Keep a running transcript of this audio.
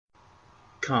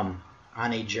Come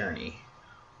on a journey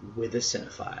with a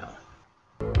cinephile.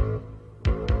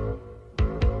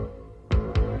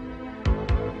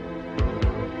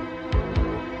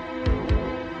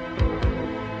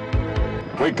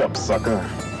 Wake up, sucker.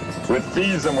 We're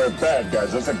thieves and we're bad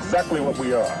guys. That's exactly what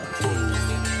we are.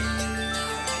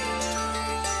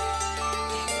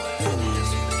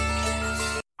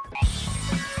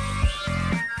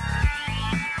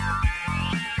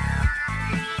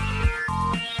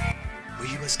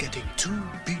 We was getting too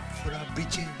big for our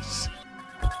britches.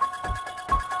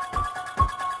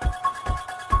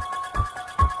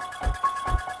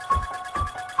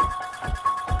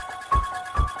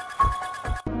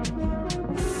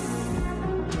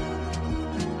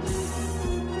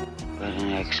 What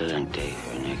an excellent day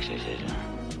for an exorcism.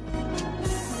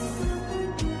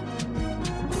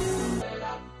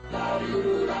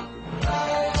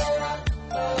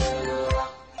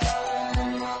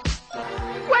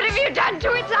 What have you done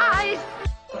to its eyes?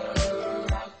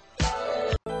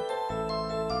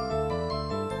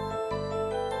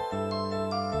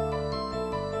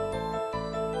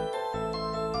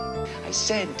 I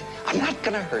said, I'm not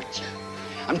gonna hurt you.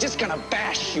 I'm just gonna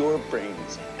bash your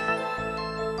brains in.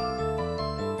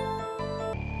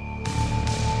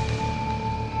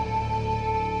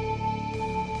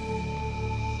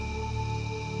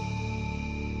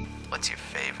 What's your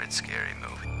favorite scary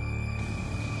movie?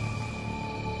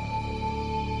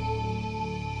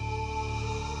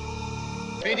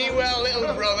 Biddy well,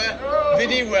 little brother.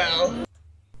 Biddy well.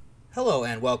 Hello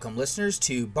and welcome, listeners,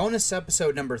 to bonus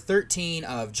episode number 13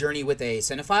 of Journey with a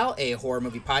Cinephile, a horror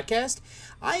movie podcast.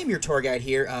 I am your tour guide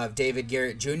here of David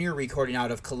Garrett Jr., recording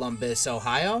out of Columbus,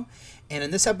 Ohio. And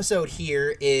in this episode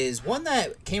here is one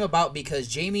that came about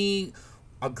because Jaime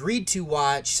agreed to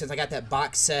watch, since I got that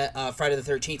box set of Friday the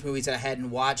 13th movies that I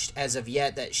hadn't watched as of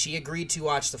yet, that she agreed to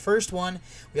watch the first one.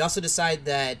 We also decided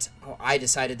that, I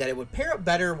decided that it would pair up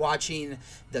better watching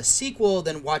the sequel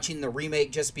than watching the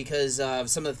remake, just because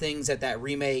of some of the things that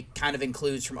remake kind of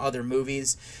includes from other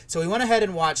movies. So we went ahead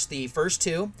and watched the first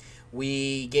two.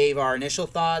 We gave our initial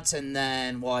thoughts, and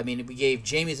then, we gave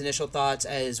Jamie's initial thoughts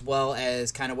as well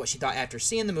as kind of what she thought after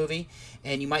seeing the movie.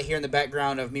 And you might hear in the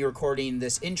background of me recording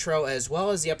this intro as well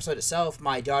as the episode itself,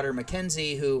 my daughter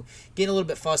Mackenzie, who getting a little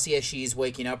bit fussy as she's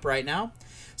waking up right now.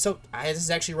 So this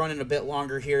is actually running a bit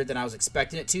longer here than I was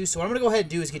expecting it to. So what I'm going to go ahead and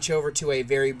do is get you over to a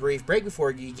very brief break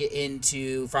before you get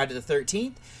into Friday the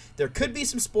 13th. There could be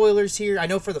some spoilers here, I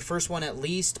know for the first one at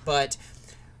least, but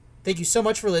thank you so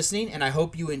much for listening, and I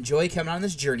hope you enjoy coming on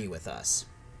this journey with us.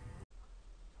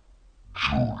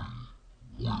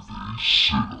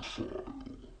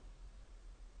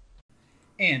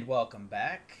 And welcome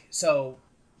back. So,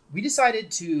 we decided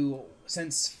to,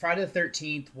 since Friday the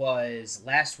 13th was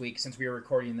last week, since we were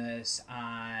recording this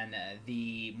on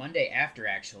the Monday after,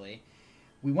 actually,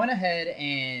 we went ahead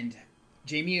and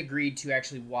Jaime agreed to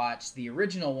actually watch the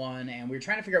original one, and we were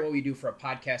trying to figure out what we do for a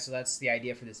podcast, so that's the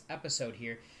idea for this episode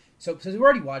here. So, since we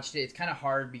already watched it, it's kind of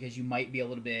hard because you might be a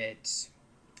little bit,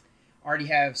 already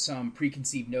have some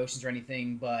preconceived notions or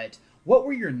anything, but what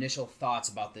were your initial thoughts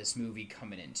about this movie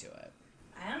coming into it?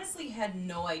 I honestly had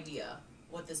no idea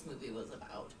what this movie was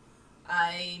about.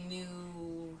 I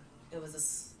knew it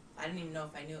was I didn't even know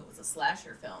if I knew it was a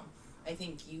slasher film. I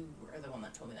think you were the one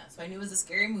that told me that. So I knew it was a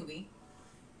scary movie,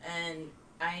 and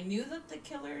I knew that the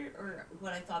killer, or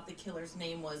what I thought the killer's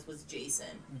name was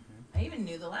Jason. Mm-hmm. I even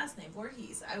knew the last name,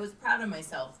 Voorhees. I was proud of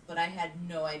myself, but I had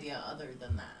no idea other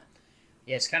than that.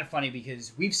 Yeah, it's kind of funny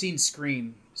because we've seen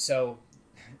Scream, so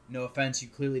no offense, you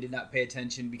clearly did not pay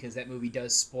attention because that movie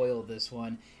does spoil this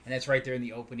one, and that's right there in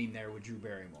the opening there with Drew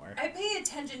Barrymore. I pay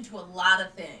attention to a lot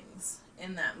of things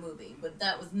in that movie, but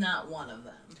that was not one of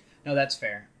them. No, that's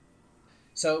fair.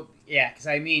 So, yeah, because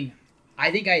I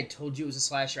think I had told you it was a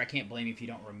slasher. I can't blame you if you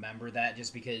don't remember that,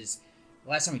 just because the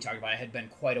last time we talked about it had been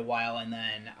quite a while, and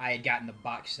then I had gotten the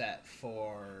box set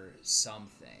for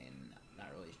something. Not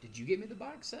really. Did you get me the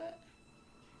box set?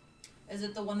 Is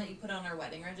it the one that you put on our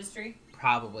wedding registry?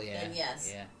 Probably, yeah. And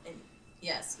yes. Yeah. And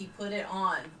yes, he put it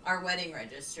on our wedding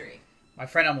registry. My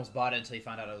friend almost bought it until he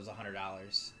found out it was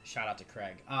 $100. Shout out to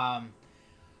Craig.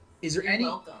 Is there You're any...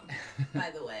 welcome,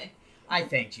 by the way. I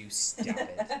thanked you. Stop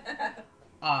it.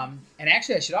 And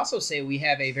actually, I should also say we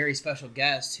have a very special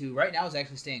guest who right now is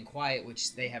actually staying quiet,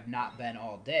 which they have not been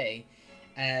all day,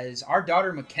 as our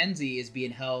daughter Mackenzie is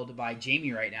being held by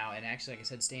Jaime right now, and actually, like I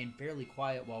said, staying fairly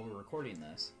quiet while we're recording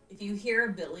this. If you hear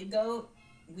a billy goat,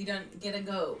 we don't get a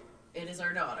goat. It is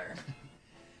our daughter.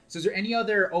 So is there any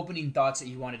other opening thoughts that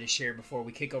you wanted to share before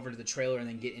we kick over to the trailer and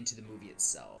then get into the movie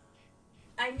itself?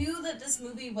 I knew that this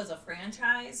movie was a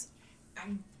franchise. I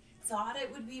thought it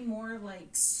would be more like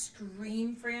Scream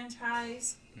Scream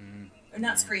franchise. Or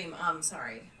not Scream,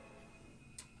 sorry.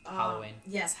 Halloween.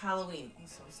 Yes, Halloween. I'm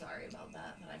so sorry about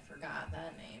that I forgot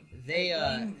that name.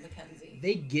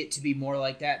 They get to be more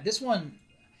like that. This one,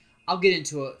 I'll get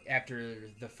into it after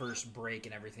the first break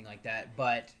and everything like that,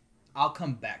 but I'll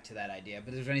come back to that idea.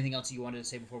 But is there anything else you wanted to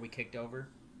say before we kicked over?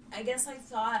 I guess I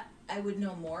thought I would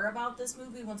know more about this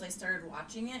movie once I started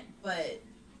watching it, but,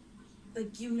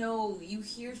 like, you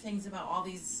hear things about all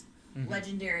these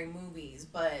legendary movies,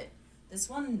 but this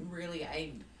one really,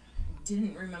 I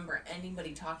didn't remember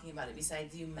anybody talking about it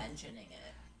besides you mentioning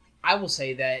it. I will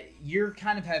say that you're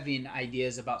kind of having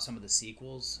ideas about some of the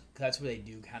sequels, because that's where they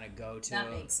do kind of go to.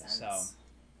 That makes sense. So,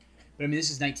 but I mean, this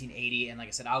is 1980, and like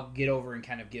I said, I'll get over and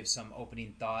kind of give some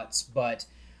opening thoughts, but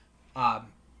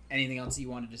anything else that you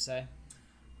wanted to say?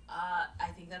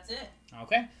 I think that's it.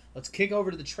 Okay, let's kick over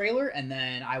to the trailer, and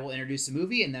then I will introduce the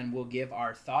movie, and then we'll give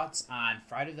our thoughts on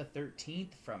Friday the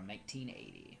 13th from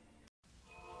 1980.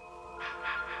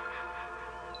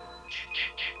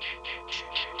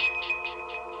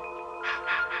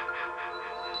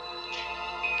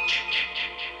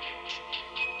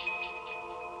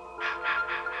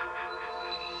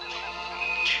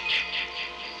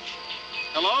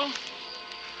 Hello?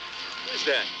 Who's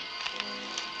that?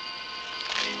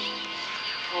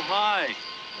 Oh, hi. What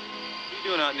are you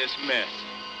doing out in this mess?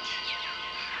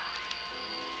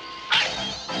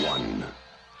 1,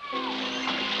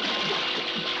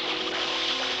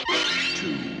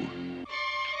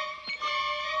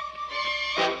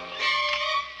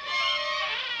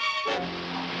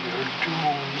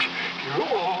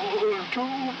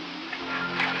 2,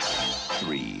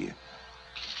 3.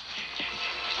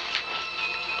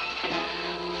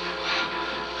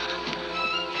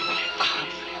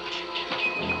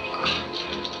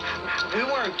 We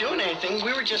weren't doing anything.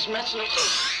 We were just messing up.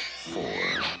 4.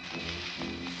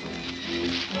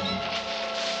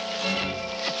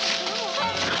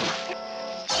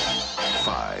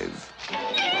 5.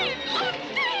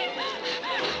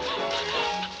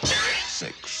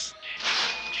 6.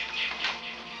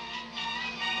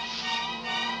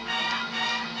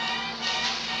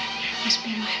 Must be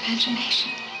my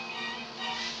imagination.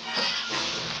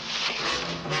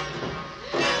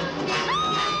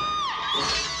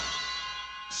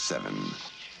 7.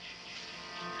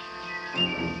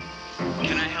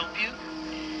 Can I help you?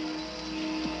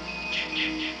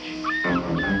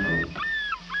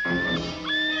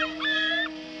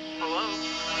 Hello?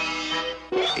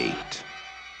 8.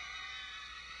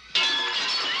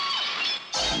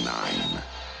 9.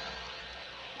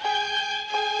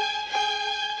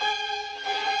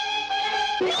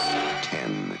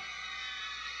 10.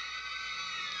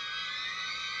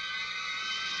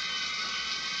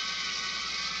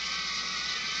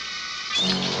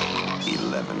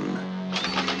 11.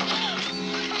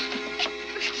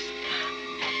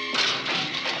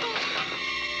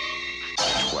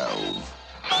 12.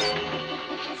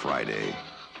 Friday,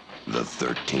 the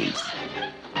 13th.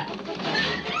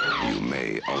 You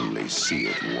may only see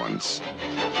it once,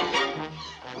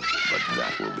 but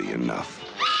that will be enough.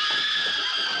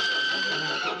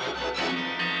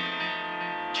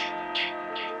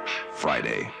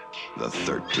 Friday, the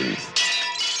 13th.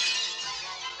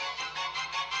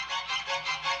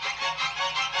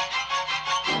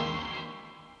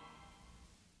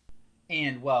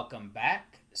 And welcome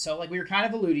back. So like we were kind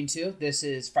of alluding to, this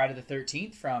is Friday the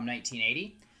 13th from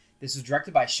 1980. This was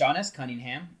directed by Sean S.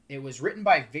 Cunningham. It was written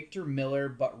by Victor Miller,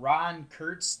 but Ron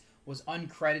Kurtz was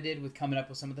uncredited with coming up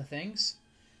with some of the things.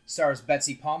 Stars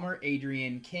Betsy Palmer,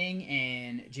 Adrienne King,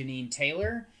 and Janine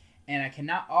Taylor. And I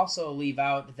cannot also leave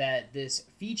out that this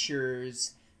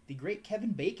features the great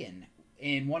Kevin Bacon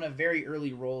in one of very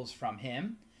early roles from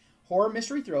him. Horror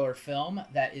mystery thriller film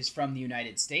that is from the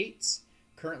United States.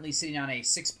 Currently sitting on a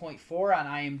 6.4 on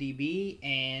IMDb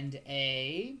and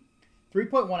a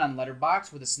 3.1 on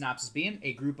Letterboxd, with a synopsis being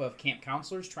a group of camp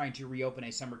counselors trying to reopen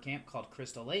a summer camp called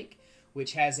Crystal Lake,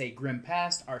 which has a grim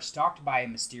past, are stalked by a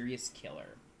mysterious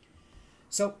killer.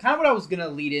 So kind of what I was going to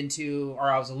lead into, or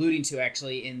I was alluding to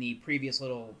actually in the previous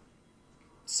little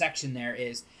section there,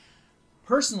 is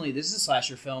personally this is a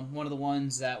slasher film, one of the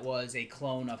ones that was a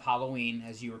clone of Halloween,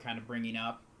 as you were kind of bringing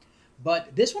up.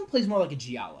 But this one plays more like a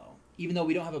giallo. Even though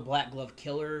we don't have a black glove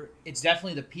killer, it's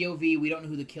definitely the POV. We don't know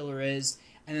who the killer is.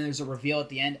 And then there's a reveal at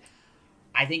the end.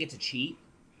 I think it's a cheat.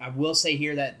 I will say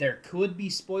here that there could be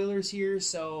spoilers here,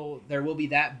 so there will be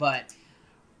that. But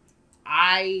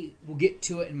I will get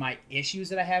to it in my issues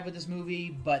that I have with this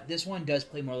movie. But this one does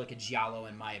play more like a giallo,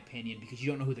 in my opinion, because you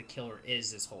don't know who the killer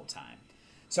is this whole time.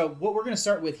 So what we're going to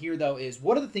start with here, though, is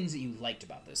what are the things that you liked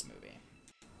about this movie?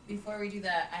 Before we do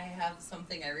that, I have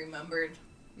something I remembered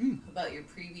about your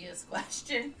previous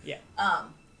question. Yeah.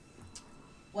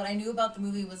 What I knew about the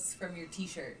movie was from your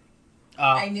T-shirt. Oh.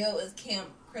 I knew it was Camp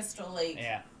Crystal Lake.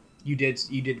 Yeah. You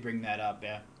did bring that up,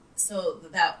 yeah. So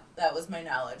that was my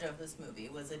knowledge of this movie,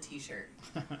 was a T-shirt.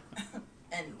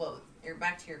 And you're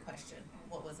back to your question.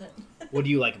 What was it? What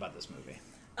do you like about this movie?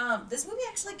 This movie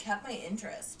actually kept my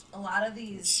interest. A lot of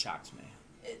these... It shocks me.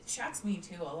 It shocks me,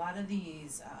 too. A lot of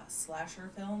these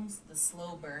slasher films, the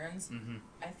slow burns,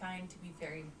 I find to be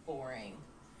very boring.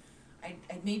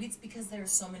 Maybe it's because there are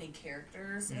so many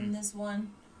characters in this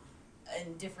one,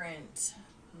 and different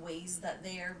ways that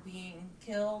they are being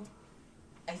killed.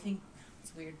 I think...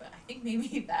 It's weird, but I think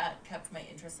maybe that kept my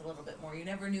interest a little bit more. You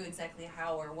never knew exactly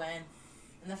how or when.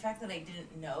 And the fact that I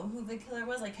didn't know who the killer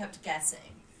was, I kept guessing.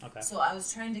 Okay. So I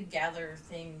was trying to gather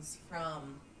things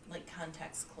from, like,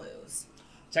 context clues.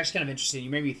 It's actually kind of interesting. You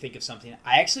made me think of something.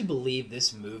 I actually believe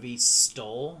this movie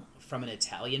stole from an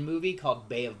Italian movie called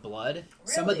Bay of Blood. Really?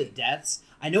 Some of the deaths.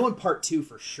 I know in part 2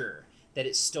 for sure that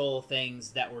it stole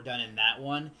things that were done in that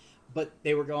one. But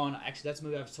they were going... Actually, that's a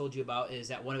movie I've told you about, is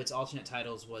that one of its alternate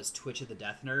titles was Twitch of the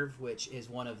Death Nerve, which is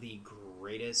one of the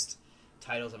greatest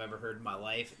titles I've ever heard in my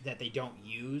life that they don't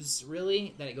use,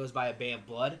 really. That it goes by a Bay of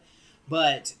Blood.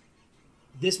 But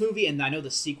this movie, and I know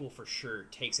the sequel for sure,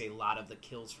 takes a lot of the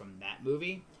kills from that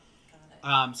movie.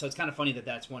 Got it. So it's kind of funny that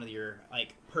that's one of your,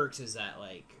 like, perks is that,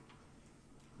 like...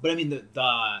 But, I mean,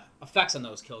 the effects on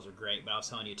those kills are great. But I was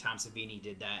telling you, Tom Savini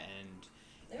did that, and...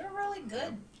 They were really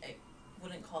good. I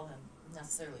wouldn't call them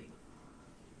necessarily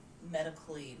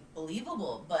medically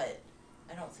believable, but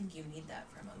I don't think you need that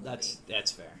from a movie.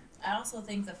 That's fair. I also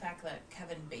think the fact that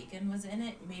Kevin Bacon was in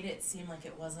it made it seem like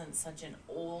it wasn't such an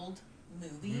old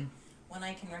movie. When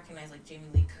I can recognize, like, Jamie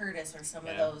Lee Curtis or some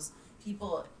of those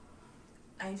people,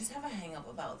 I just have a hang-up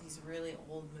about these really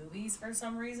old movies for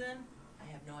some reason.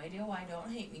 I have no idea why.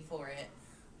 Don't hate me for it.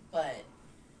 But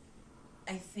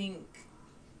I think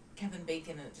Kevin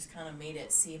Bacon, it just kind of made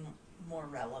it seem more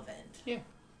relevant. Yeah.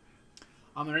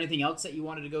 Are there anything else that you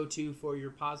wanted to go to for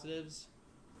your positives?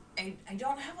 I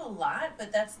don't have a lot,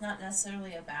 but that's not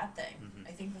necessarily a bad thing.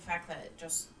 I think the fact that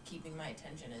just keeping my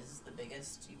attention is the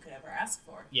biggest you could ever ask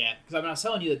for. Yeah, because I was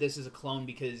telling you that this is a clone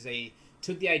because they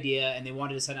took the idea and they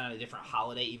wanted to set it on a different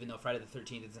holiday, even though Friday the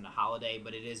 13th isn't a holiday,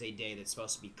 but it is a day that's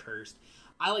supposed to be cursed.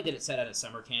 I like that it's set at a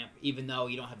summer camp, even though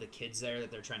you don't have the kids there,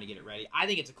 that they're trying to get it ready. I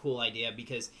think it's a cool idea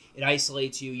because it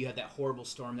isolates you. You have that horrible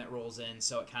storm that rolls in,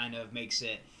 so it kind of makes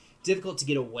it difficult to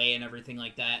get away and everything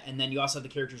like that. And then you also have the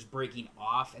characters breaking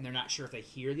off, and they're not sure if they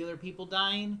hear the other people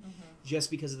dying,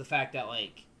 just because of the fact that,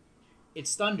 like,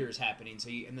 it's thunder's happening,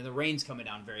 and then the rain's coming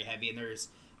down very heavy, and there's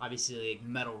obviously a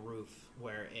metal roof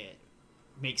where it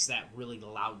makes that really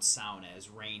loud sound as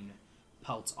rain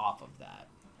pelts off of that.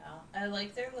 I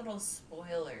like their little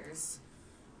spoilers.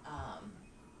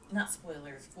 Not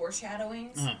spoilers,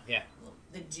 foreshadowings. Yeah.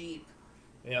 The Jeep.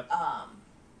 Yep.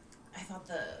 I thought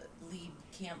the lead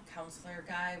camp counselor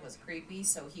guy was creepy,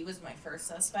 so he was my first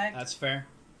suspect. That's fair.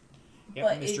 Yep,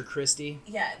 But Mr. Christie.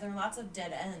 Yeah, there are lots of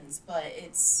dead ends, but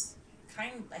it's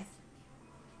kind of...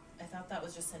 I thought that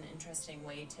was just an interesting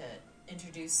way to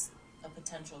introduce a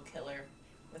potential killer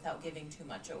without giving too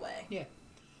much away. Yeah.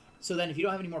 So then if you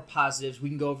don't have any more positives, we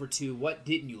can go over to what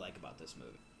didn't you like about this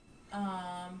movie?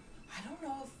 I don't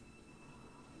know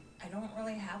if... I don't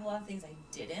really have a lot of things I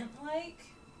didn't like.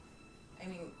 I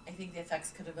mean, I think the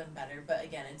effects could have been better, but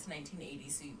again, it's 1980,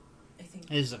 so I think...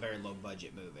 This is a very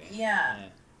low-budget movie. Yeah.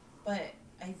 But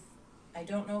I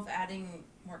don't know if adding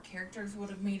more characters would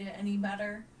have made it any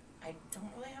better. I don't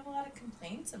really have a lot of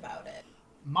complaints about it.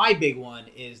 My big one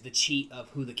is the cheat of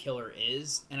who the killer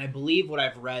is, and I believe what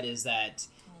I've read is that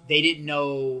they didn't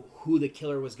know who the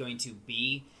killer was going to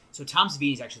be. So Tom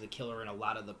Savini is actually the killer in a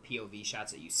lot of the POV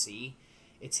shots that you see.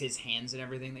 It's his hands and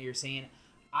everything that you're seeing.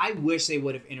 I wish they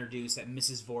would have introduced that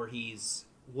Mrs. Voorhees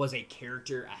was a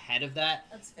character ahead of that.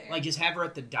 That's fair. Like, just have her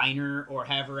at the diner or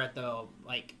have her at the,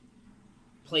 like,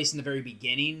 place in the very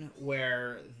beginning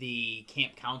where the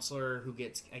camp counselor who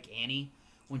gets, like, Annie,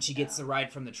 when she gets the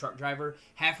ride from the truck driver,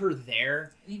 have her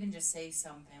there. And even just say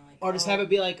something like... Or just have it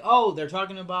be like, oh, they're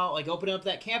talking about, like, opening up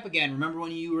that camp again. Remember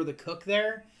when you were the cook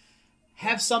there?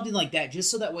 Have something like that,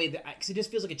 just so that way, because it just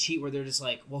feels like a cheat where they're just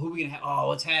like, well, who are we going to have? Oh,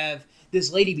 let's have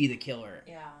this lady be the killer.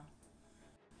 Yeah.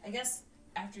 I guess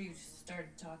after you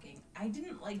started talking, I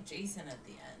didn't like Jason at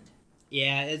the end.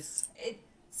 Yeah,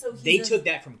 they took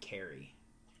that from Carrie.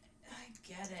 I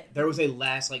get it. There was a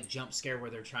last, like, jump scare where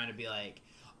they're trying to be like,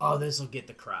 oh, this will get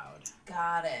the crowd.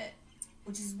 Got it.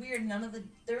 Which is weird.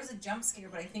 There was a jump scare,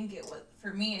 but I think it was,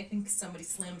 for me, I think somebody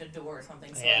slammed a door or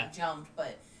something, so I jumped,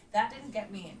 but that didn't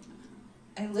get me.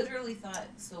 I literally thought,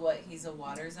 so what, he's a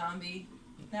water zombie?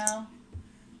 now.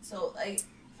 So, if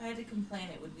I had to complain,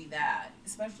 it would be that.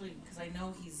 Especially because I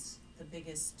know he's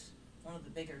one of the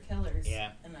bigger killers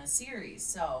in a series,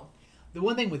 so... The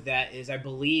one thing with that is I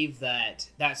believe that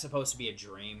that's supposed to be a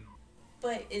dream.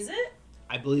 But is it?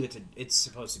 I believe it's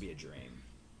supposed to be a dream.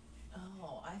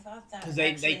 Oh, I thought that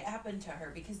actually happened to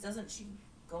her, because doesn't she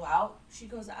go out? She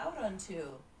goes out onto...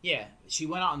 Yeah, she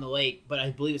went out on the lake, but I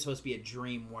believe it's supposed to be a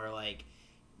dream where, like,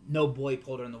 no boy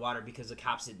pulled her in the water because the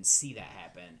cops didn't see that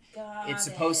happen. It's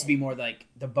supposed to be more like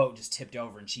the boat just tipped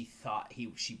over and she thought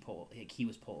he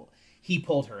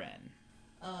pulled her in.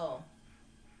 Oh.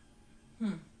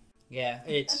 Yeah,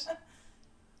 it's...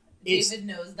 David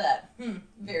knows that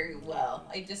very well.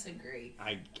 I disagree.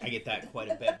 I get that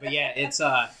quite a bit. But yeah, it's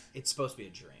supposed to be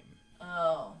a dream.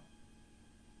 Oh.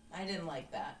 I didn't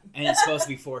like that. And it's supposed to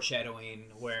be foreshadowing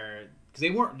where... Because they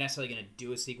weren't necessarily going to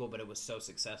do a sequel, but it was so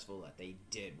successful that they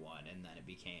did one, and then it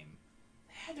became...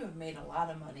 They had to have made a lot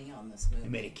of money on this movie. They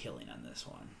made a killing on this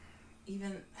one.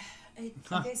 Even...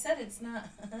 Like I said, it's not...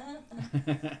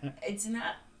 it's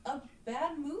not a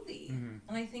bad movie. Mm-hmm.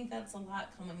 And I think that's a lot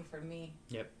coming from me.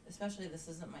 Yep. Especially this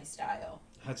isn't my style.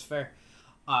 That's fair.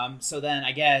 So then,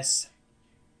 I guess,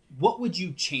 what would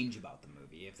you change about the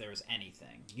movie if there was anything?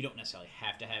 You don't necessarily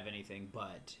have to have anything,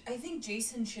 but... I think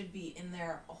Jason should be in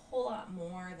there a whole lot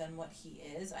more than what he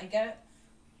is. I get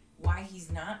why he's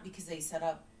not, because they set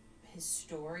up his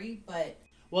story, but...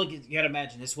 Well, you gotta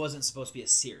imagine, this wasn't supposed to be a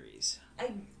series.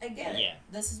 I get it. Yeah.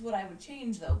 This is what I would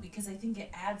change, though, because I think it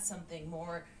adds something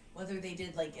more, whether they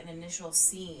did, like, an initial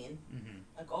scene,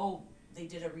 like, oh, they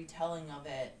did a retelling of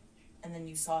it, and then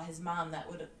you saw his mom,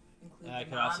 that would include the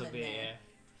could mom also in be, there. yeah.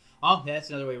 Oh, that's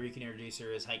another way where you can introduce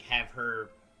her, is, like, have her,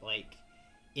 like,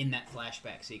 in that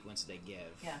flashback sequence they give.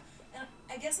 Yeah. And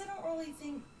I guess I don't really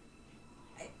think...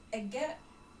 I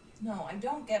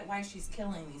don't get why she's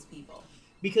killing these people.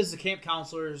 Because the camp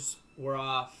counselors were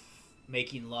off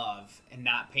making love and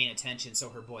not paying attention, so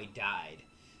her boy died.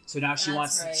 So now she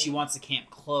wants the camp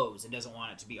closed and doesn't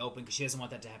want it to be open because she doesn't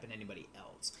want that to happen to anybody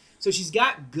else. So she's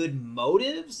got good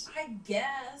motives. I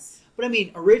guess. But I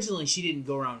mean, originally she didn't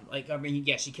go around, like, I mean,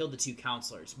 yeah, she killed the 2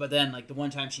 counselors. But then, like, the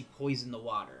one time she poisoned the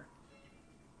water.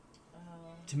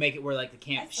 To make it where, like, the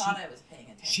camp... I thought I was paying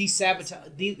attention. She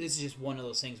sabotaged... This is just one of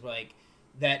those things where, like,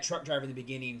 that truck driver in the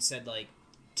beginning said, like,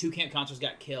 2 camp counselors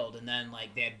got killed, and then,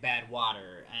 like, they had bad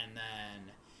water, and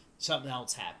then something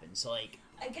else happened. So, like...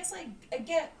 I guess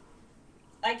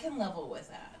I can level with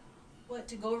that. What,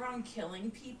 to go around killing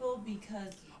people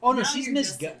because... Oh, no, she's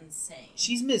insane.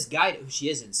 She's misguided. She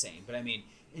is insane, but I mean,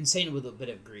 insane with a bit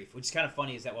of grief. Which is kind of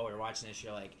funny is that while we were watching this,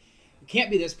 you're like, it can't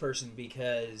be this person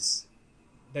because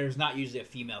there's not usually a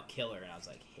female killer, and I was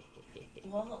like,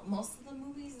 Well, most of the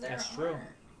movies there That's true. aren't.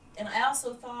 And I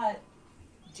also thought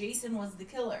Jason was the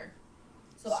killer.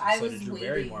 So I was did Drew waiting.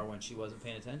 Barrymore when she wasn't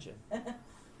paying attention.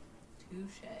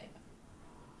 Touche.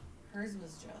 Hers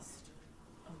was just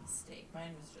a mistake.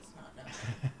 Mine was just not known.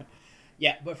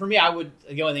 Yeah, but for me,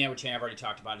 the only thing I would change, I've already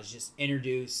talked about, is just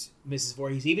introduce Mrs.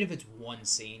 Voorhees. Even if it's one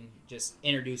scene, just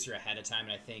introduce her ahead of time,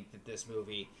 and I think that this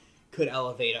movie could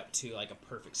elevate up to, like, a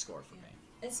perfect score for me.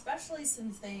 Especially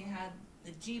since they had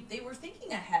the Jeep. They were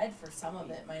thinking ahead for some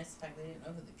of it, minus the fact they didn't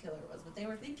know who the killer was, but they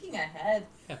were thinking ahead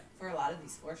for a lot of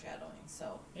these foreshadowing,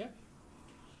 so... Yeah.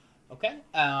 Okay.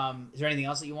 Is there anything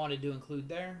else that you wanted to include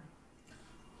there?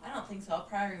 I don't think so. I'll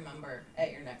probably remember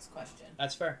at your next question.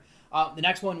 That's fair. The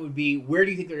next one would be, where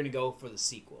do you think they're going to go for the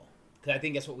sequel? Because I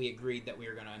think that's what we agreed that we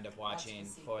were going to end up watching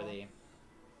for the...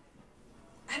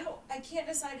 I can't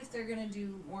decide if they're going to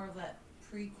do more of that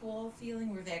prequel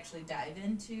feeling where they actually dive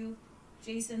into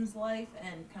Jason's life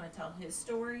and kind of tell his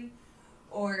story,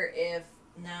 or if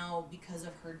now, because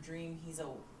of her dream, he's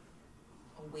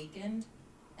awakened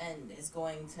and is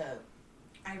going to...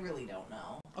 I really don't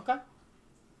know. Okay.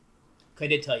 I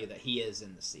did tell you that he is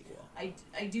in the sequel.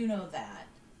 I do know that,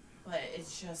 but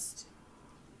it's just...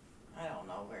 I don't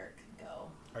know where it could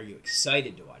go. Are you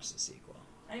excited to watch the sequel?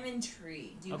 I'm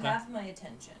intrigued. You have my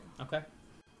attention. Okay.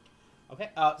 Okay.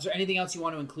 Is there anything else you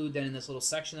want to include then in this little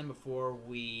section then before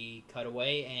we cut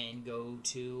away and go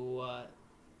to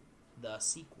the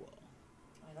sequel?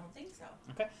 I don't think so.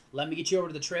 Okay. Let me get you over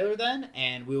to the trailer then,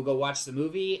 and we will go watch the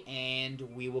movie, and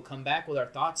we will come back with our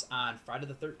thoughts on Friday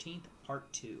the 13th,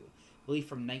 Part 2. I believe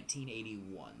from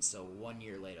 1981, so 1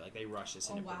 year later. Like, they rushed this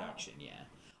into production, yeah.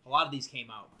 A lot of these came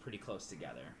out pretty close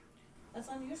together. That's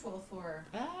unusual for...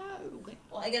 Okay.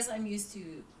 Well, I guess I'm used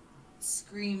to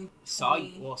Scream. Saw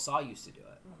used to do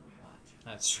it. Oh my gosh.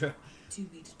 That's true. To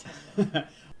be determined.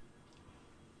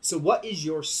 So what is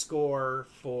your score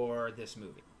for this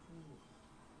movie?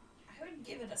 I would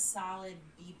give it a solid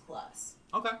B+.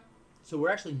 Okay. So we're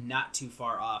actually not too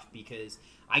far off because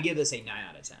I give this a 9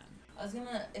 out of 10. I was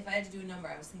gonna, if I had to do a number,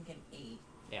 I was thinking 8.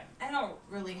 Yeah. I don't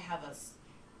really have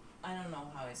I don't know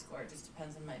how I score. It just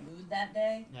depends on my mood that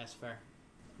day. That's fair.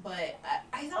 But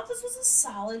I thought this was a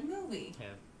solid movie. Yeah.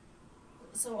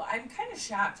 So I'm kind of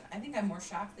shocked. I think I'm more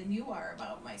shocked than you are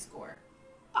about my score.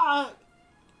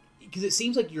 Because it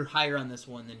seems like you're higher on this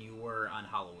one than you were on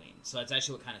Halloween. So that's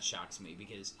actually what kind of shocks me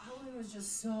because... Halloween was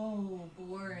just so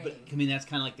boring. But, I mean, that's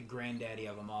kind of like the granddaddy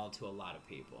of them all to a lot of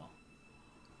people.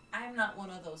 I'm not one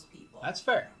of those people. That's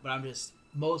fair. But I'm just...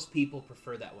 Most people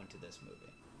prefer that one to this movie.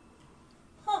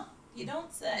 Huh. You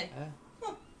don't say.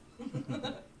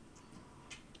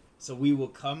 So we will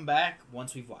come back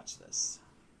once we've watched this.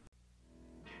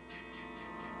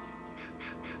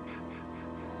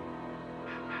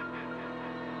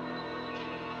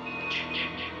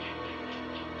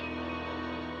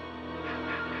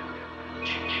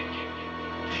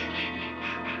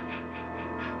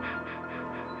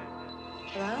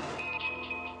 Hello?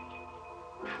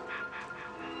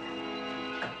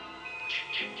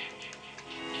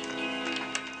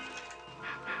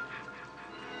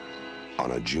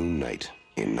 On a June night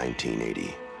in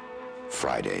 1980,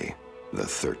 Friday the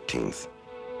 13th,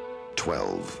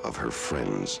 12 of her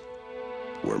friends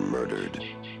were murdered.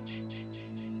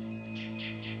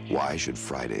 Why should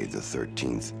Friday the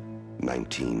 13th,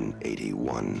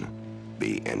 1981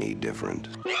 be any different?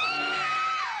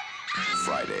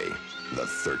 Friday the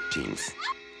 13th,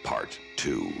 Part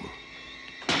 2.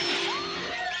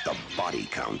 The body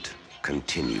count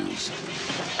continues.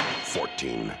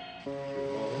 14.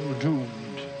 All doomed.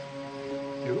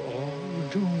 You're all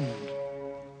doomed.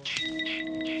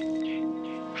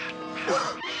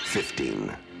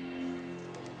 15.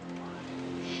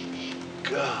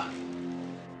 God.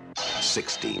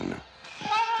 16.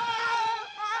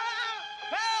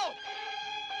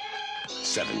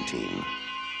 17.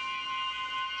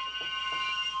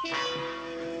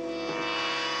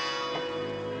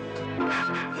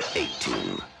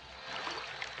 18.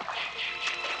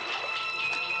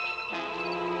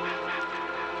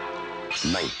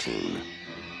 19.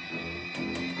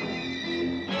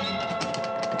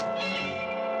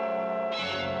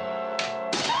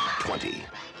 20.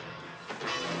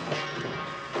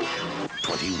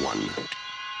 21.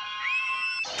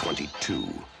 22.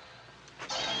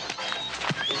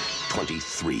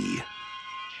 23.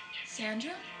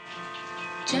 Sandra?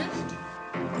 Jeff?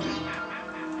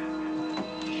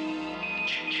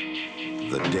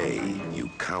 The day you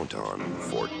count on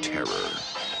for terror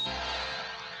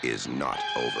is not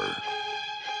over.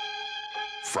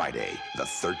 Friday the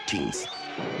 13th,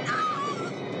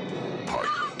 Part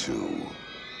 2.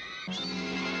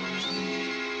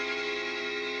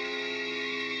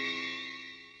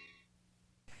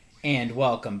 And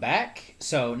welcome back.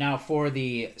 So now for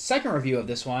the second review of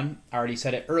this one, I already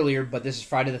said it earlier, but this is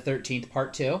Friday the 13th,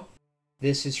 Part 2.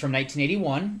 This is from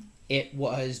 1981. It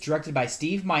was directed by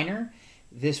Steve Miner.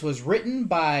 This was written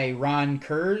by Ron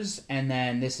Kurz, and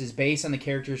then this is based on the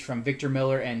characters from Victor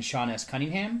Miller and Sean S.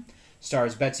 Cunningham.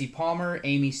 Stars Betsy Palmer,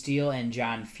 Amy Steele, and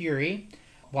John Fury,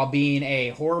 while being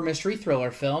a horror mystery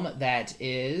thriller film that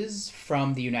is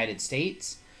from the United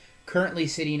States. Currently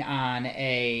sitting on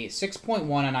a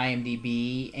 6.1 on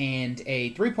IMDb and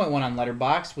a 3.1 on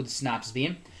Letterboxd, with the synopsis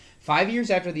being: 5 years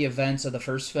after the events of the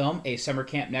first film, a summer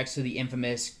camp next to the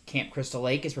infamous Camp Crystal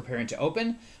Lake is preparing to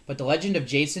open, but the legend of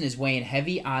Jason is weighing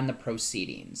heavy on the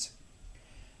proceedings.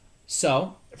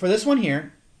 So, for this one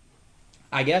here,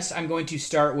 I guess I'm going to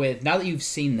start with, now that you've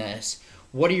seen this,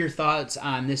 what are your thoughts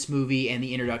on this movie and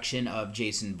the introduction of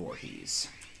Jason Voorhees?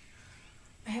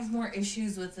 I have more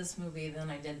issues with this movie than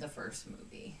I did the first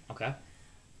movie. Okay.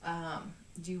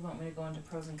 Do you want me to go into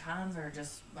pros and cons, or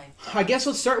just my thoughts? I guess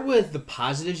let's start with the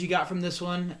positives you got from this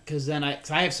one, because then I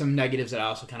have some negatives that I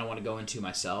also kind of want to go into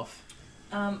myself.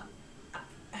 I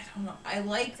don't know. I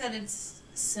like that it's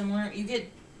similar. You get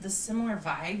the similar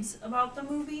vibes about the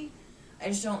movie. I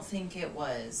just don't think it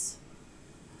was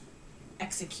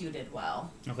executed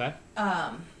well. Okay.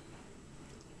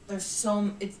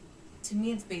 To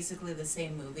me, it's basically the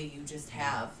same movie. You just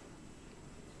have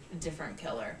a different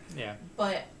killer. Yeah.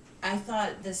 But I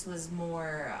thought this was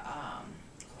more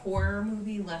horror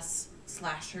movie, less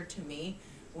slasher to me,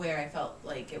 where I felt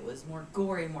like it was more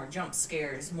gory, more jump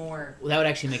scares, more Well, that would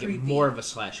actually make creepy. it more of a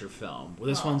slasher film. Well,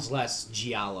 this one's less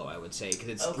giallo, I would say, because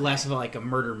it's less of a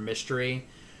murder mystery,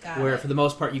 where for the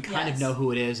most part you kind of know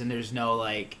who it is, and there's no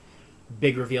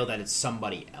big reveal that it's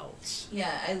somebody else.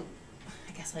 Yeah, I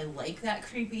guess I like that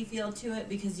creepy feel to it,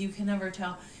 because you can never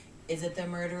tell, is it the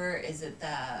murderer, is it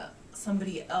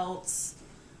somebody else?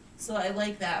 So I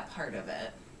like that part of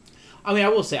it. I mean, I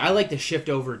will say, I like the shift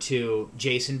over to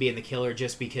Jason being the killer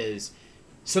just because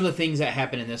some of the things that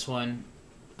happen in this one,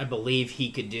 I believe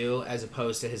he could do, as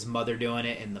opposed to his mother doing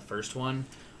it in the first one.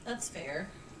 That's fair.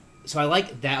 So I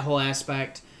like that whole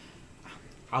aspect.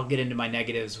 I'll get into my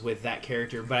negatives with that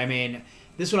character, but I mean,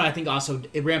 this one I think also,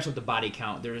 it ramps up the body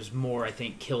count. There's more, I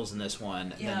think, kills in this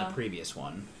one than the previous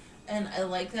one. And I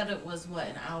like that it was,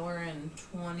 an hour and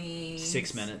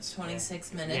 26 minutes.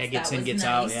 26 minutes. Yeah, it gets that in, was gets nice.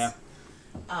 out, yeah.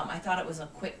 I thought it was a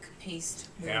quick-paced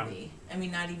movie. Yeah. I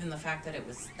mean, not even the fact that it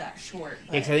was that short.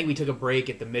 But... Yeah, 'cause I think we took a break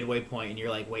at the midway point, and you're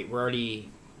like, wait, we're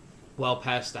already well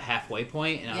past the halfway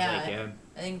point? And I was like, yeah.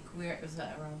 I think it was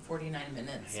around 49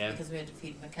 minutes because we had to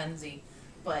feed Mackenzie.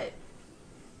 But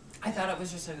I thought it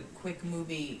was just a quick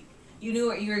movie. You knew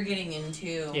what you were getting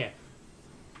into. Yeah.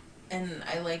 And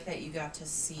I like that you got to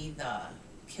see the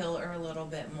killer a little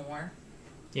bit more.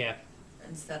 Yeah.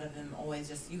 Instead of him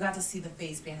always you got to see the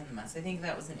face behind the mask. I think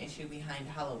that was an issue behind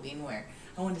Halloween where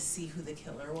I wanted to see who the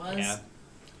killer was. Yeah.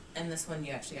 And this one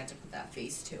you actually got to put that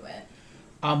face to it.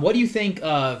 What do you think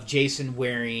of Jason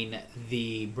wearing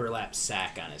the burlap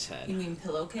sack on his head? You mean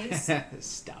pillowcase?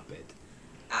 Stop it.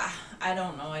 I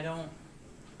don't know.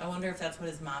 I wonder if that's what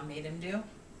his mom made him do.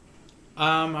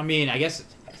 I mean, I guess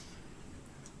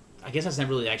that's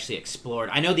never really actually explored.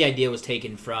 I know the idea was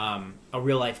taken from a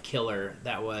real life killer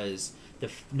that was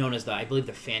known as I believe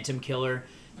the Phantom Killer.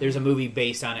 There's a movie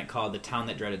based on it called The Town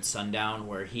That Dreaded Sundown,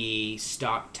 where he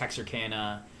stalked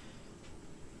Texarkana,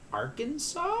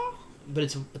 Arkansas, but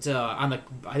it's I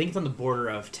think it's on the border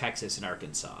of Texas and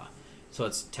Arkansas, so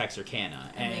it's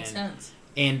Texarkana. That makes sense.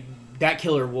 And that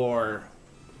killer wore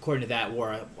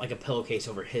a pillowcase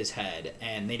over his head,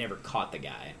 and they never caught the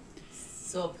guy.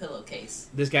 So a pillowcase.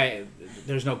 This guy,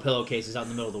 there's no pillowcases out in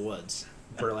the middle of the woods.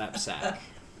 Burlap sack.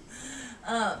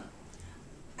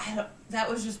 That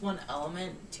was just one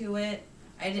element to it.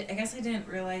 I guess I didn't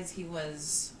realize he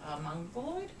was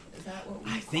Mongoloid. Is that what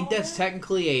we I think call that's it?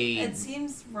 technically It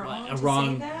seems wrong. a to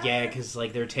wrong, say that. yeah, because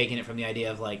they're taking it from the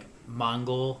idea of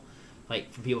Mongol,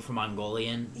 from people from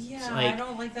Mongolian. Yeah, So, I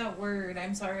don't like that word.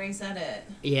 I'm sorry I said it.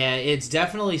 Yeah, it's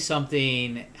definitely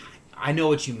something. I know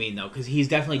what you mean though, because he's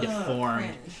definitely deformed.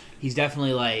 Cringe. He's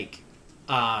definitely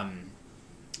kind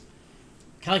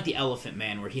of like the Elephant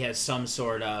Man, where he has some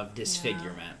sort of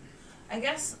disfigurement. I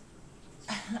guess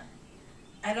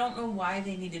I don't know why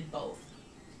they needed both.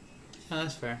 Oh,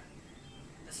 that's fair.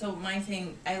 So my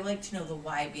thing, I like to know the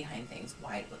why behind things.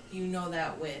 Why you know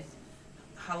that with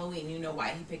Halloween, you know why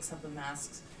he picks up the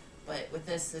masks, but with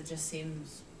this, it just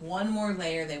seems one more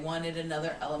layer. They wanted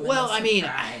another element. Well, of I mean,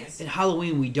 surprise. in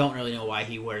Halloween, we don't really know why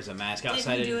he wears a mask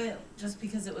outside. Did he do it just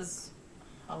because it was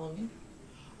Halloween?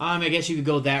 I guess you could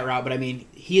go that route, but I mean,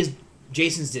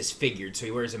 Jason's disfigured, so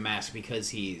he wears a mask because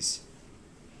he's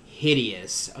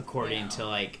hideous according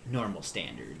to normal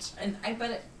standards. And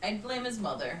I'd blame his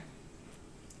mother.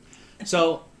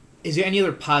 So, is there any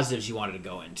other positives you wanted to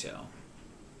go into?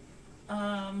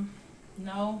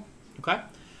 No. Okay.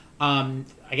 I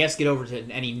guess get over to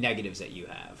any negatives that you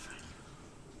have.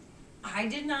 I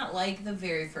did not like the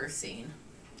very first scene.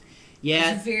 Yeah.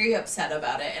 I was very upset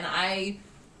about it, and I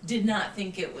did not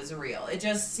think it was real. It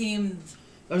just seemed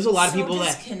There's a lot of so people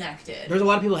disconnected. There's a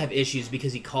lot of people that have issues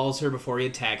because he calls her before he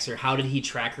attacks her. How did he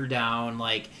track her down?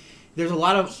 There's a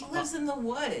lot of... He lives in the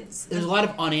woods. There's a lot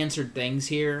of unanswered things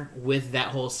here with that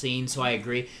whole scene, so I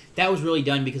agree. That was really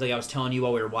done because, I was telling you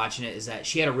while we were watching it, is that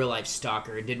she had a real-life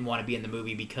stalker and didn't want to be in the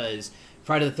movie because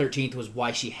Friday the 13th was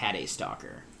why she had a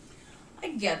stalker. I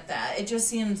get that. It just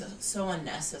seems so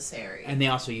unnecessary. And they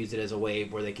also used it as a way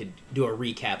where they could do a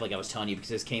recap, like I was telling you, because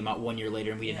this came out 1 year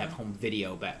later and we didn't have home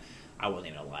video, but I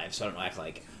wasn't even alive, so I don't know, act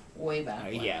like... Way back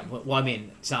when. Yeah, well, I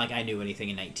mean, it's not like I knew anything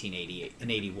in 1988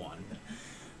 and 81.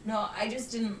 No, I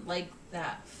just didn't like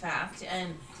that fact.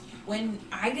 And when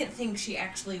I didn't think she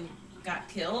actually got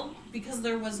killed because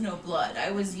there was no blood.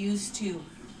 I was used to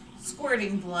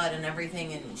squirting blood and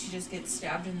everything, and she just gets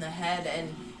stabbed in the head,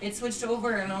 and it switched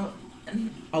over,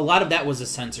 and a lot of that was a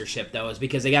censorship, though, is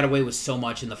because they got away with so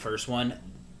much in the first one.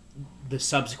 The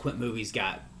subsequent movies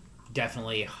got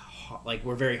definitely,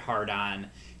 were very hard on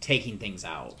taking things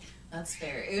out. That's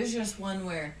fair. It was just one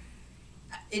where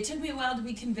it took me a while to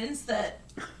be convinced that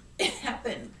it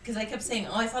happened, because I kept saying,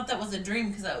 I thought that was a dream,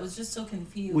 because I was just so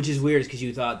confused. Which is weird, because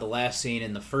you thought the last scene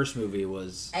in the first movie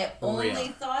was I only real.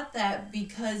 thought that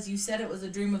because you said it was a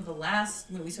dream of the last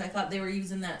movie, so I thought they were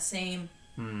using that same...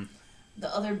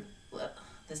 The other...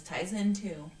 This ties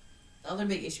into... The other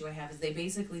big issue I have is they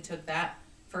basically took that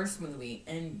first movie,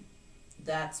 and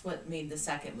that's what made the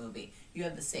second movie. You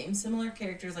have the same similar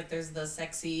characters, there's the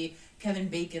sexy Kevin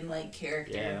Bacon-like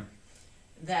character. Yeah.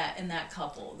 that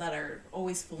couple that are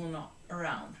always fooling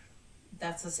around.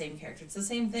 That's the same character. It's the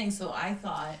same thing. So I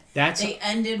thought they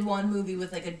ended one movie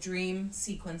with like a dream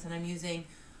sequence, and I'm using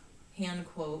hand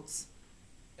quotes,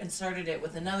 and started it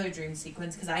with another dream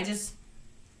sequence because I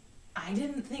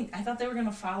thought they were going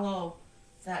to follow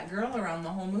that girl around the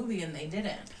whole movie, and they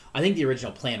didn't. I think the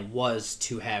original plan was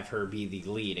to have her be the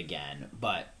lead again,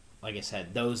 but like I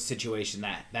said, those situations,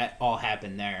 that all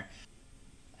happened there.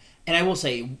 And I will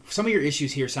say, some of your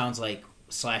issues here sounds like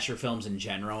slasher films in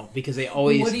general, because they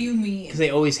always... What do you mean? Because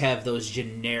they always have those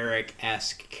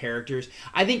generic-esque characters.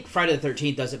 I think Friday the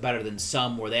 13th does it better than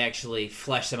some, where they actually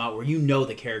flesh them out, where you know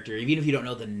the character, even if you don't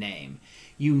know the name.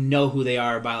 You know who they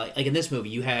are by, like in this movie,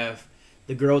 you have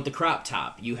the girl with the crop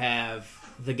top. You have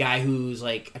the guy who's,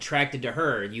 like, attracted to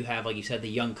her. You have, like you said, the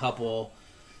young couple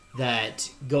that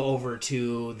go over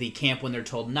to the camp when they're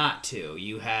told not to.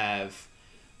 You have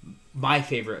my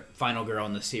favorite final girl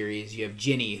in the series. You have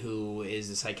Ginny, who is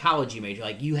a psychology major.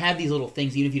 Like, you have these little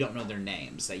things, even if you don't know their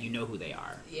names, that you know who they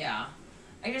are. Yeah.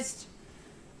 I guess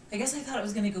I thought it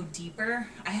was going to go deeper.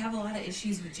 I have a lot of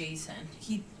issues with Jason.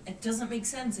 It doesn't make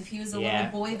sense if he was a little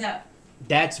boy that...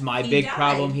 That's my big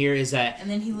problem here, is that... And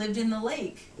then he lived in the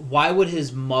lake. Why would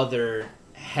his mother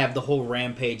have the whole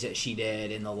rampage that she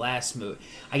did in the last movie?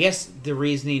 I guess the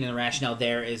reasoning and the rationale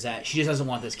there is that she just doesn't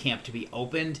want this camp to be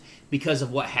opened because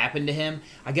of what happened to him.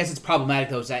 I guess it's problematic,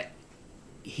 though, is that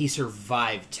he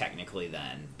survived technically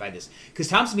then by this. Because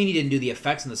Tom Savini didn't do the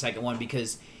effects in the second one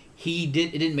because it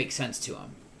didn't make sense to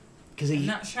him. I'm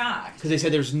not shocked. Because they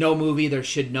said there's no movie, there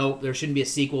shouldn't be a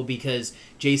sequel because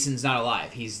Jason's not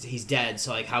alive. He's dead,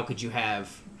 so like how could you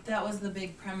have... That was the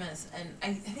big premise, and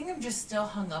I think I'm just still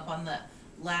hung up on the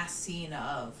last scene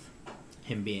of...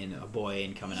 him being a boy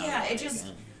and coming out. Yeah, it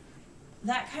just...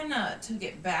 That kind of took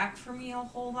it back for me a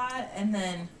whole lot, and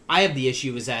then... I have the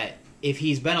issue is that if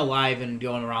he's been alive and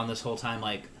going around this whole time,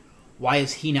 like, why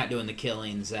is he not doing the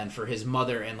killings then for his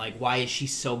mother, and like why is she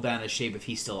so bad of shape if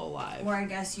he's still alive? Or I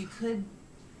guess you could,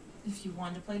 if you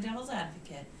wanted to play devil's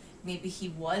advocate, maybe he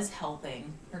was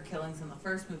helping her killings in the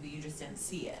first movie, you just didn't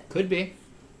see it. Could be.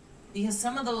 Because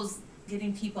some of those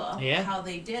getting people up how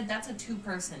they did, that's a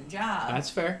two-person job.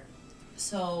 That's fair.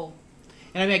 So...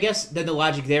 And I mean, I guess then the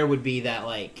logic there would be that,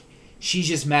 like, she's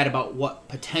just mad about what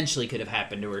potentially could have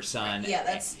happened to her son. Yeah,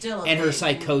 that's still... And her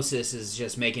psychosis is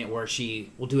just making it where she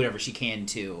will do whatever she can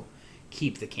to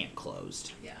keep the camp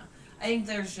closed. Yeah. I think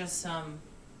there's just some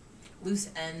loose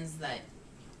ends that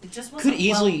it just wasn't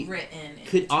well written.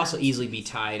 Could also easily be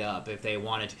tied up if they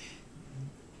wanted to.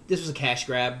 This was a cash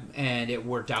grab, and it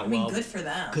worked out well. Good for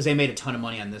them. Because they made a ton of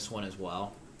money on this one as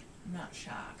well. I'm not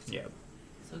shocked. Yeah.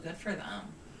 So good for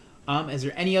them. Is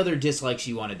there any other dislikes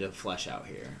you wanted to flesh out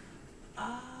here?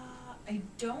 I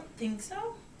don't think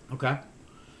so. Okay.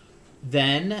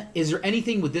 Then, is there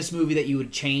anything with this movie that you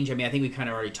would change? I mean, I think we kind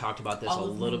of already talked about this a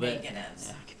little bit. Negatives.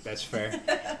 Yeah, that's fair.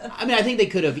 I mean, I think they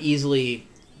could have easily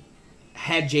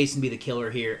had Jason be the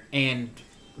killer here and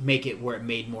make it where it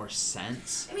made more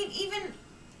sense. I mean, even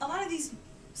a lot of these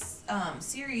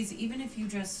series, even if you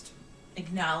just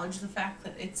acknowledge the fact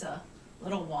that it's a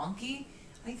little wonky,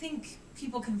 I think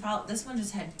people can follow. This one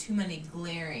just had too many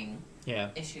glaring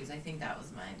issues. I think that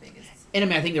was my biggest. And I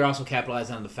mean, I think they're also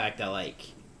capitalizing on the fact that,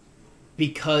 like,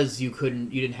 because you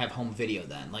didn't have home video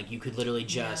then. Like, you could literally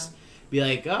just be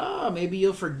like, oh, maybe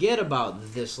you'll forget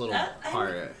about this little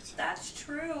part. I mean, that's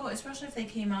true, especially if they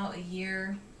came out a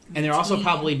year. And they're also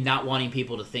probably not wanting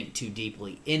people to think too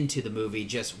deeply into the movie.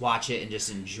 Just watch it and just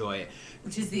enjoy it.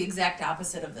 Which is the exact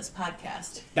opposite of this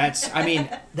podcast. That's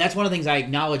one of the things I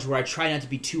acknowledge where I try not to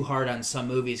be too hard on some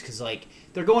movies because, like,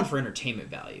 they're going for entertainment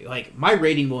value. Like, my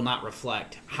rating will not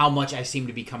reflect how much I seem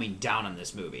to be coming down on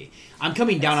this movie. I'm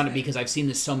coming down on it because I've seen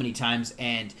this so many times,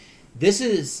 and this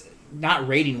is, not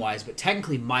rating-wise, but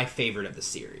technically my favorite of the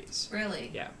series.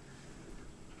 Really? Yeah.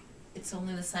 It's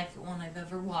only the second one I've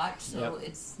ever watched, so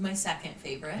it's my second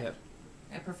favorite. Yep.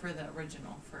 I prefer the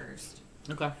original first.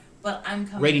 Okay. But I'm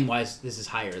coming... Rating-wise, this is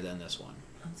higher than this one.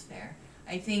 That's fair.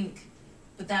 I think...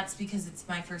 But that's because it's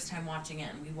my first time watching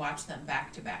it, and we watch them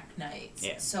back-to-back nights.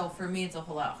 Yeah. So for me, it's a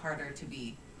whole lot harder to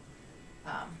be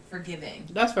forgiving.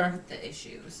 That's fair. With the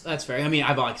issues. That's fair. I mean,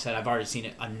 like I said, I've already seen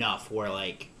it enough where,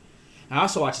 like... I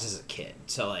also watched this as a kid,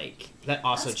 so, like, that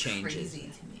also changes. That's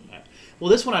crazy to me. Well,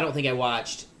 this one I don't think I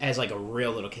watched as, like, a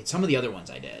real little kid. Some of the other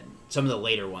ones I did. Some of the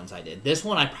later ones I did. This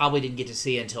one I probably didn't get to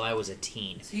see until I was a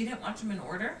teen. So you didn't watch them in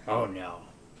order? Oh, no.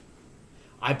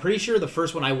 I'm pretty sure the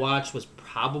first one I watched was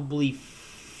probably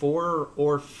 4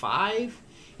 or 5.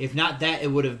 If not that, it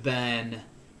would have been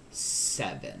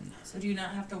 7. So do you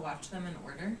not have to watch them in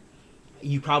order?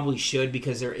 you probably should,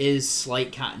 because there is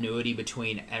slight continuity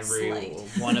between every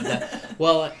Slight. one of them.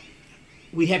 Well,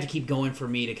 we'd have to keep going for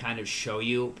me to kind of show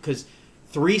you, because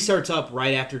 3 starts up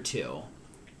right after 2.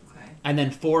 Okay. And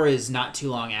then 4 is not too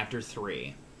long after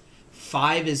 3.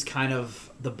 5 is kind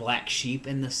of the black sheep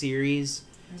in the series.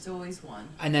 There's always one.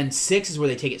 And then 6 is where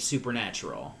they take it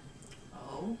supernatural.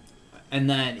 Oh. And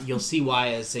then you'll see why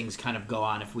as things kind of go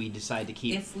on if we decide to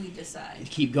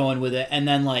keep going with it. And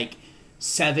then, like,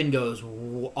 7 goes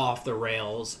off the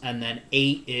rails. And then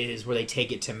 8 is where they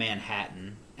take it to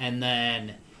Manhattan. And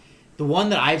then the one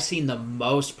that I've seen the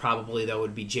most probably, though,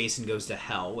 would be Jason Goes to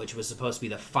Hell, which was supposed to be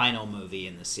the final movie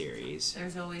in the series.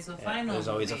 There's always a final There's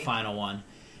always a movie. final one.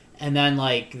 And then,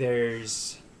 like,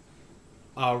 there's...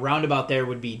 roundabout there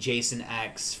would be Jason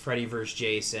X, Freddy vs.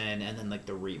 Jason, and then, like,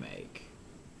 the remake.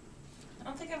 I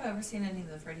don't think I've ever seen any of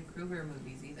the Freddy Krueger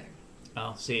movies either.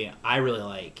 Oh, see, I really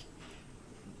like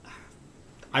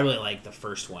the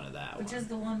first one of that. Which is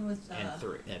the one with and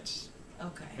 3. It's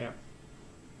okay. Yeah.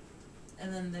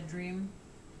 And then the Dream.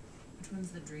 Which one's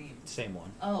the Dream? Same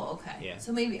one. Oh, okay. Yeah.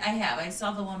 So maybe I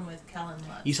saw the one with Kellen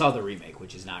Lutz. You saw the remake,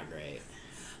 which is not great.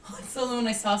 It's the only one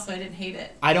I saw, so I didn't hate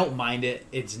it. I don't mind it.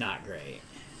 It's not great.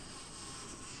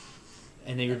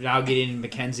 And then you're now getting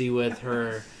Mackenzie with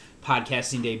her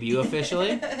podcasting debut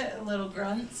officially. Little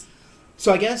grunts.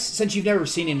 So I guess, since you've never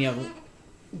seen any of them,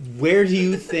 where do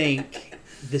you think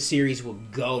the series will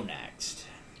go next?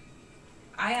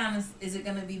 Is it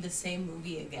going to be the same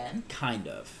movie again? Kind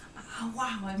of. Oh,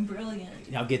 wow, I'm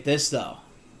brilliant. Now get this, though.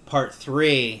 Part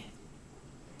 3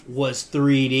 was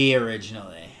 3D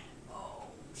originally. Oh,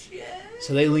 shit.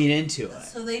 So they lean into it.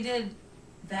 So they did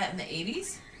that in the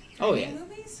 80s? Oh, yeah.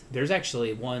 Movies? There's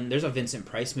actually there's a Vincent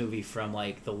Price movie from,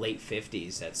 like, the late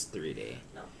 50s that's 3D.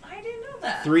 No, I didn't know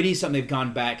that. 3D is something they've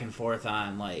gone back and forth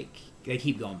on, like, they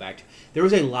keep going back to. There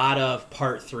was a lot of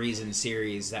Part 3s in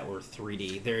series that were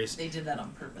 3D. They did that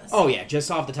on purpose. Oh, yeah.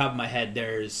 Just off the top of my head,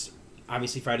 there's,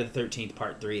 obviously, Friday the 13th,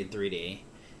 Part 3 in 3D.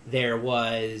 There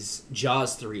was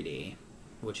Jaws 3D,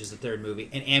 which is the 3rd movie,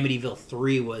 and Amityville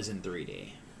 3 was in 3D.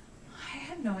 I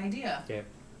had no idea. Okay.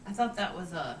 I thought that was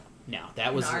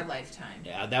that was our lifetime.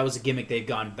 Yeah, that was a gimmick they've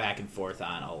gone back and forth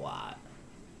on a lot.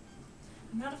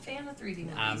 I'm not a fan of 3D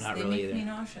movies. I'm not they really make either. me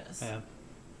nauseous. Yeah.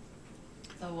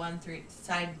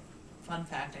 Side fun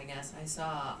fact, I guess, I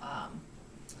saw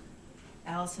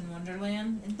Alice in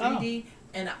Wonderland in 3D,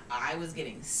 and I was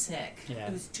getting sick. Yeah.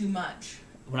 It was too much.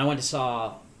 When I went to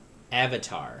saw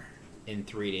Avatar in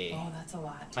 3D, Oh, that's a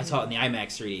lot, too. I saw it in the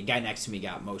IMAX 3D. The guy next to me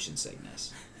got motion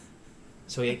sickness.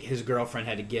 So his girlfriend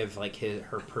had to give, like,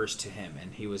 her purse to him,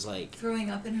 and he was like... Throwing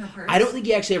up in her purse? I don't think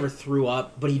he actually ever threw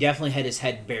up, but he definitely had his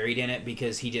head buried in it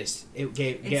because he just...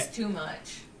 It's too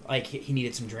much. Like, he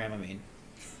needed some Dramamine.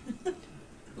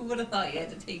 Who would have thought you had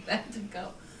to take that to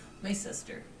go? My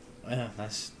sister. Yeah,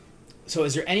 that's... So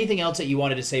is there anything else that you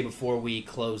wanted to say before we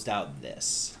closed out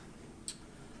this?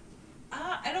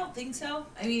 I don't think so.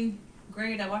 I mean,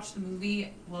 great, I watched the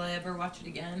movie. Will I ever watch it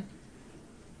again?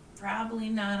 Probably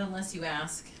not, unless you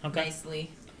ask nicely.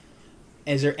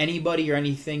 Is there anybody or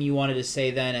anything you wanted to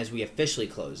say then as we officially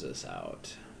close this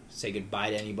out? Say goodbye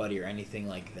to anybody or anything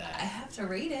like that? I have to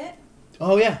rate it.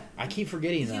 Oh, yeah. I keep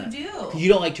forgetting that. You do. You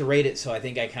don't like to rate it, so I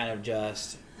think I kind of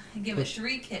just... I give it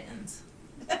 3 kittens.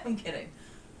 I'm kidding.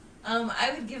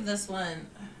 I would give this one...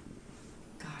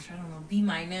 Gosh, I don't know. B-.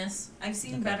 I've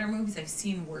seen better movies. I've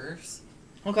seen worse.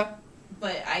 Okay.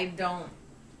 But I don't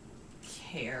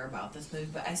care about this movie,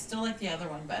 but I still like the other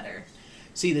one better.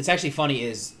 See, that's actually funny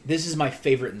is this is my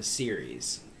favorite in the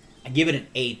series. I give it an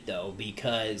 8, though,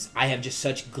 because I have just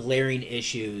such glaring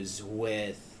issues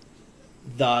with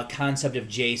the concept of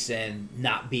Jason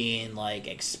not being, like,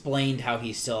 explained how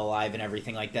he's still alive and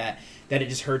everything like that, that it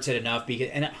just hurts it enough. Because,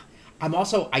 and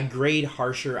I grade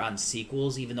harsher on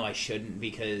sequels, even though I shouldn't,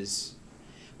 because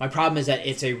my problem is that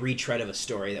it's a retread of a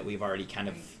story that we've already kind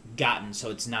of gotten, so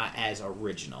it's not as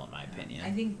original, in my opinion.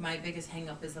 I think my biggest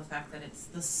hang-up is the fact that it's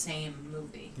the same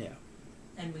movie. Yeah.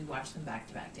 And we watch them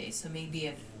back-to-back days, so maybe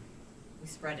if we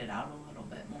spread it out a little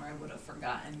bit more, I would have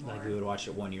forgotten more. Like we would watch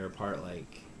it 1 year apart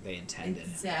like they intended.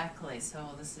 Exactly, so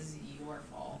this is your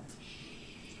fault.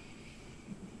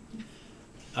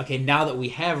 Okay, now that we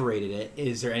have rated it,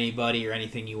 is there anybody or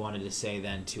anything you wanted to say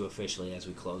then to officially as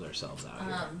we close ourselves out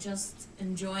here? Just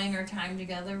enjoying our time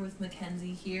together with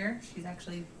Mackenzie here. She's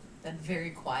actually been very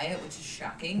quiet, which is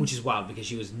shocking. Which is wild because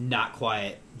she was not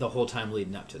quiet the whole time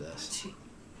leading up to this.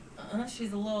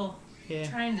 She's a little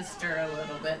trying to stir a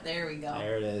little bit. There we go.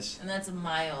 There it is. And that's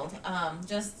mild.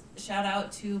 Just shout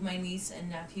out to my niece and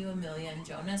nephew, Amelia and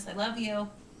Jonas. I love you.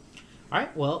 All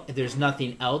right, well, if there's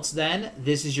nothing else then,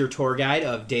 this is your tour guide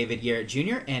of David Garrett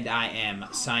Jr., and I am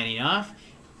signing off.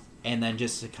 And then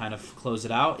just to kind of close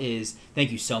it out is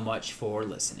thank you so much for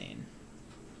listening.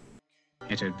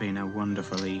 It had been a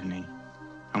wonderful evening,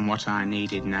 and what I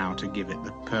needed now to give it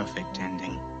the perfect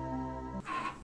ending